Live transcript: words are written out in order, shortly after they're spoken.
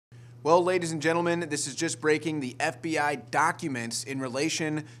Well, ladies and gentlemen, this is just breaking. The FBI documents in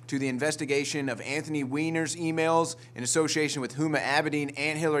relation to the investigation of Anthony Weiner's emails in association with Huma Abedin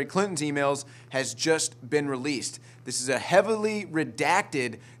and Hillary Clinton's emails has just been released. This is a heavily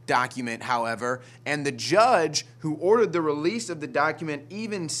redacted document, however, and the judge who ordered the release of the document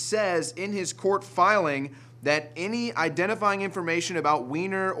even says in his court filing that any identifying information about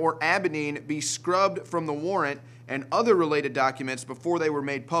Weiner or Abedin be scrubbed from the warrant and other related documents before they were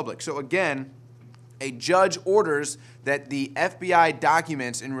made public. So again, a judge orders that the FBI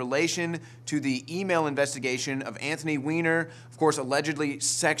documents in relation to the email investigation of Anthony Weiner, of course, allegedly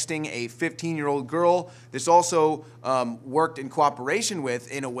sexting a 15-year-old girl. This also worked in cooperation with,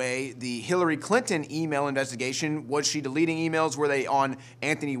 in a way, the Hillary Clinton email investigation. Was she deleting emails? Were they on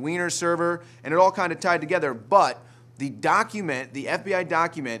Anthony Weiner's server? And it all kind of tied together. But the document, the FBI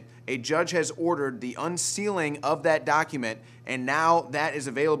document, a judge has ordered the unsealing of that document, and now that is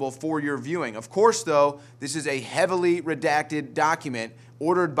available for your viewing. Of course, though, this is a heavily redacted document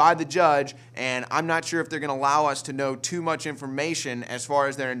ordered by the judge, and I'm not sure if they're going to allow us to know too much information as far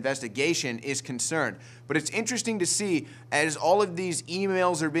as their investigation is concerned. But it's interesting to see, as all of these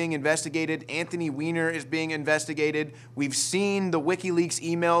emails are being investigated, Anthony Weiner is being investigated. We've seen the WikiLeaks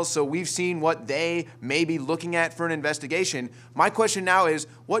emails, so we've seen what they may be looking at for an investigation. My question now is,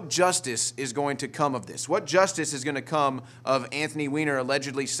 what justice is going to come of this? What justice is going to come of Anthony Weiner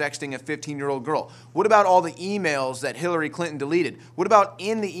allegedly sexting a 15-year-old girl? What about all the emails that Hillary Clinton deleted? What about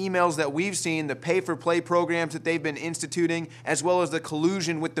in the emails that we've seen, the pay-for-play programs that they've been instituting, as well as the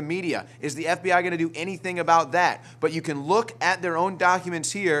collusion with the media? Is the FBI going to do anything about that? But you can look at their own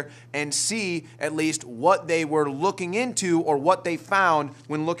documents here and see at least what they were looking into or what they found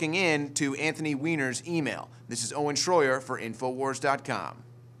when looking into Anthony Weiner's email. This is Owen Schroyer for Infowars.com.